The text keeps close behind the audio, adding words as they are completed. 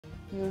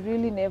you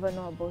really never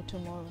know about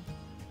tomorrow.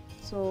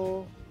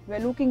 So we're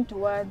looking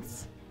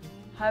towards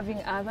having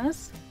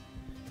others,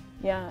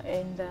 yeah,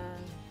 and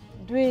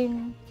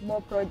doing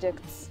more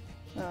projects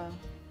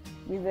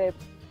with the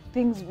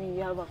things we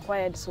have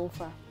acquired so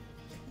far.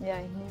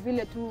 Yeah, ni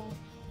vile tu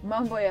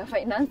mambo ya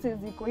finances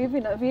iko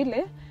hivi na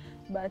vile,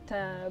 but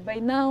by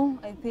now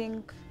I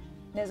think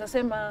naweza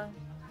sema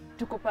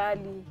tuko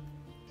pahali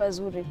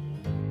pazuri.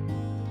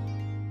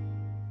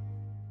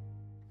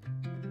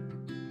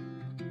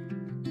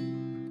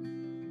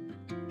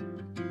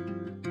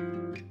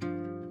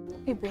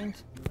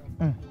 Paint.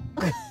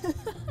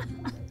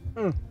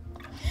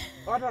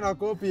 Watu wana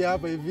copy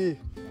hapa hivi.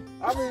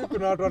 Hapa hivi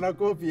kuna watu wana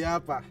copy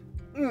hapa.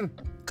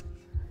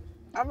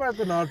 Hapa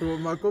kuna watu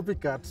ma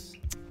copycats.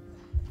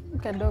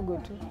 Kadogo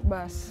tu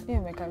bas. Hiyo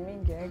imeka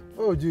mingi.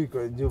 Oh, juu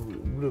iko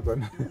blue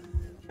kana.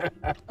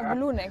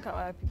 Blue naika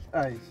wapi?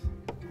 Ai.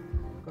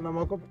 Kuna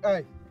ma copy.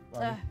 Ai.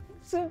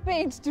 So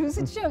paint tu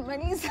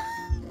sichamaliza.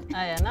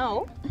 Aya,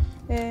 now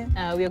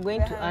we are going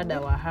to add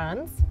our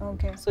hands.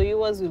 Okay. So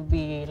yours will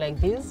be like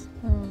this.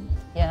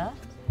 Yeah.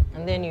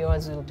 And then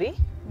yours will be.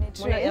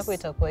 Mbona yako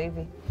itakuwa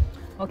hivi?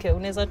 Okay,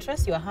 unaweza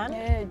trace your hand.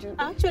 Yeah,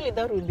 actually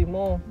that will be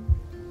more.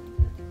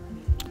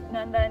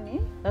 Na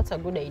ndani? That's a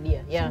good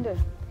idea. Yeah. Ndio.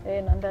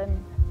 Na ndani.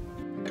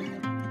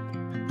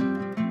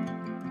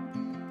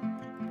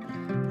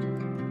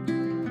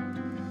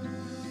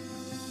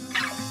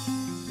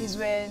 Is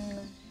when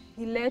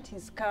he let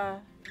his car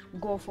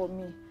go for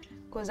me.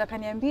 Because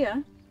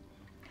akaniambia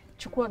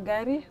chukua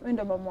gari, wewe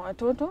ndo mama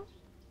watoto.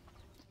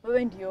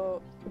 Wewe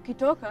ndio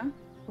ukitoka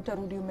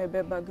utarudi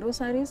umebeba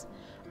groceries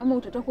ama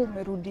utatoka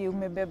umerudi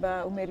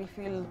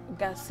umerefill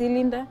gas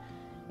cylinder,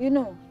 you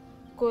know,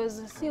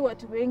 because si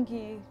watu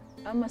wengi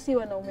ama si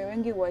wanaume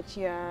wengi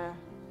huachia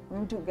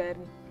mtu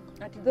gari.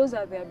 Those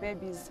are their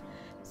babies.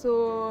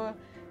 So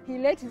he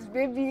let his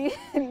baby,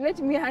 let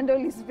me handle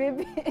his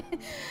baby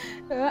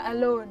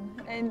alone,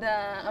 and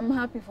I'm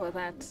happy for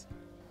that.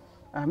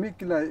 Mi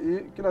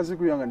kila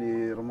siku yanga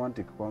ni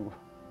romantic kwangu.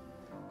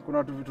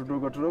 Kuna vitu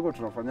dogo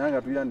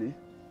tunafanyanga tu, yani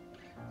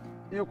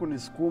hiyo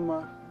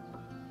kunisukuma,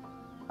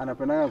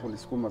 anapendanga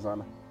kunisukuma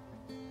sana.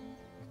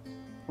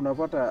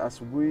 Unapata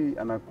asubuhi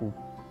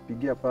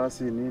anakupigia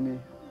pasi nini,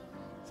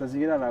 saa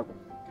zingine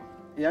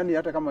yani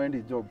hata kama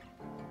endi job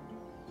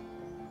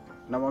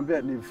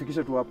namwambia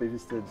nifikishe tu hapa hivi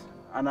stage,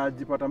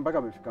 anajipata mpaka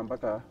amefika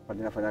mpaka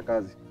pale nafanya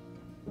kazi.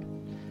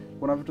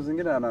 Kuna vitu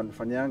zingine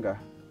ananifanyanga,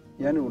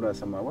 yani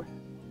unasema we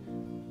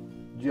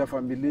juu ya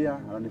familia,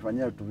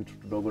 ananifanyia vitu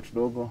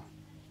tudogo.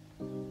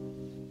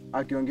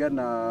 Akiongea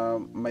na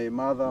my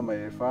mother,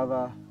 my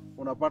father,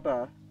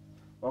 unapata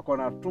wako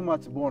na too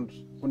much bond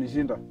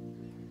kunishinda.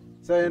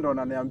 Sasa yeye ndo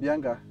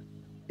ananiambianga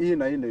hii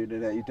na hii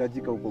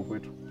inahitajika huko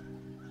kwetu.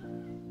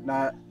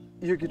 Na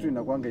hiyo kitu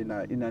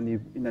inakuanga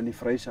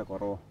inanifurahisha kwa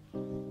roho.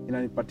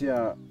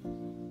 Inanipatia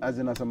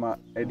nasema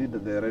I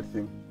did the right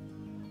thing.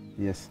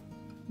 Yes.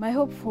 My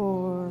hope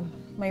for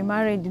my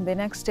marriage in the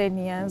next 10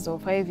 years or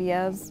 5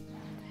 years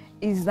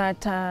is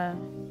that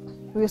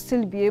we'll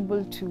still be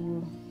able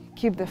to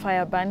keep the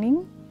fire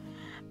burning.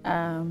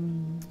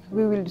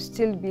 We will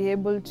still be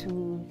able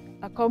to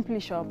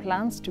accomplish our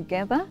plans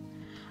together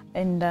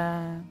and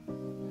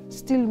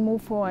still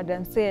move forward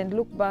and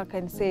look back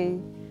and say,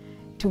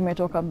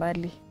 tumetoka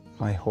mbali.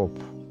 My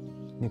hope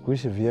ni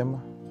kuishi vyema,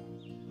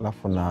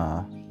 alafu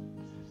na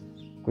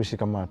kuishi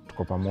kama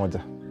tuko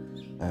pamoja,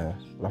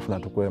 alafu na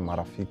tukue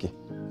marafiki.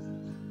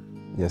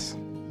 Yes.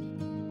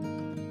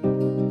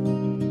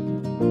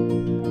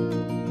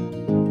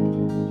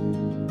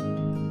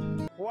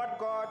 What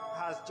God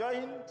has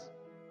joined,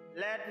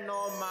 let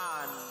no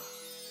man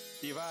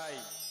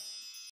divide.